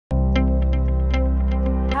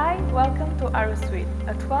Welcome to Aru Suite,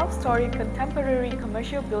 a 12-story contemporary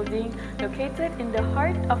commercial building located in the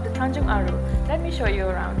heart of the Tanjung Aru. Let me show you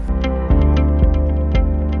around.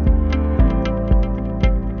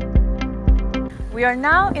 We are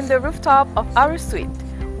now in the rooftop of Aru Suite,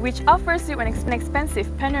 which offers you an expansive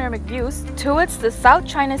panoramic views towards the South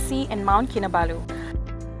China Sea and Mount Kinabalu.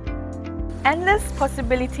 Endless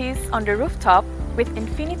possibilities on the rooftop with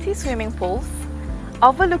infinity swimming pools,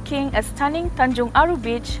 overlooking a stunning Tanjung Aru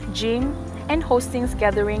beach, gym, and hosting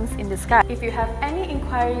gatherings in the sky. If you have any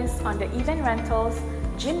inquiries on the event rentals,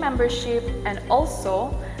 gym membership, and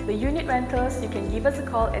also the unit rentals, you can give us a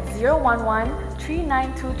call at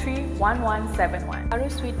 011-3923-1171. Aru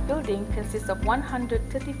Suite building consists of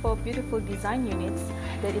 134 beautiful design units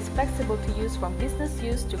that is flexible to use from business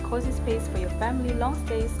use to cozy space for your family long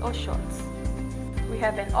stays or shorts. We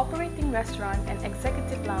have an operating restaurant and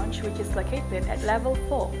executive lounge which is located at level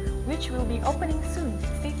 4, which will be opening soon.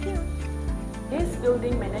 Stay tuned! This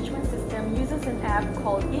building management system uses an app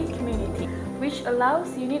called eCommunity, which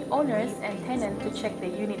allows unit owners and tenants to check the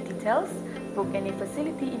unit details, book any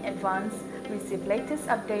facility in advance, receive latest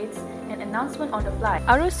updates, and announcement on the fly.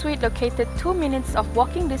 Aru Suite located 2 minutes of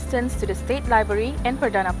walking distance to the State Library and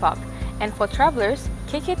Perdana Park. And for travelers,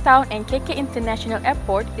 KK Town and KK International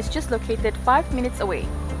Airport is just located 5 minutes away.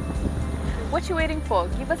 What you waiting for?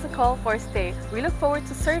 Give us a call for a stay. We look forward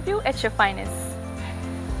to serve you at your finest.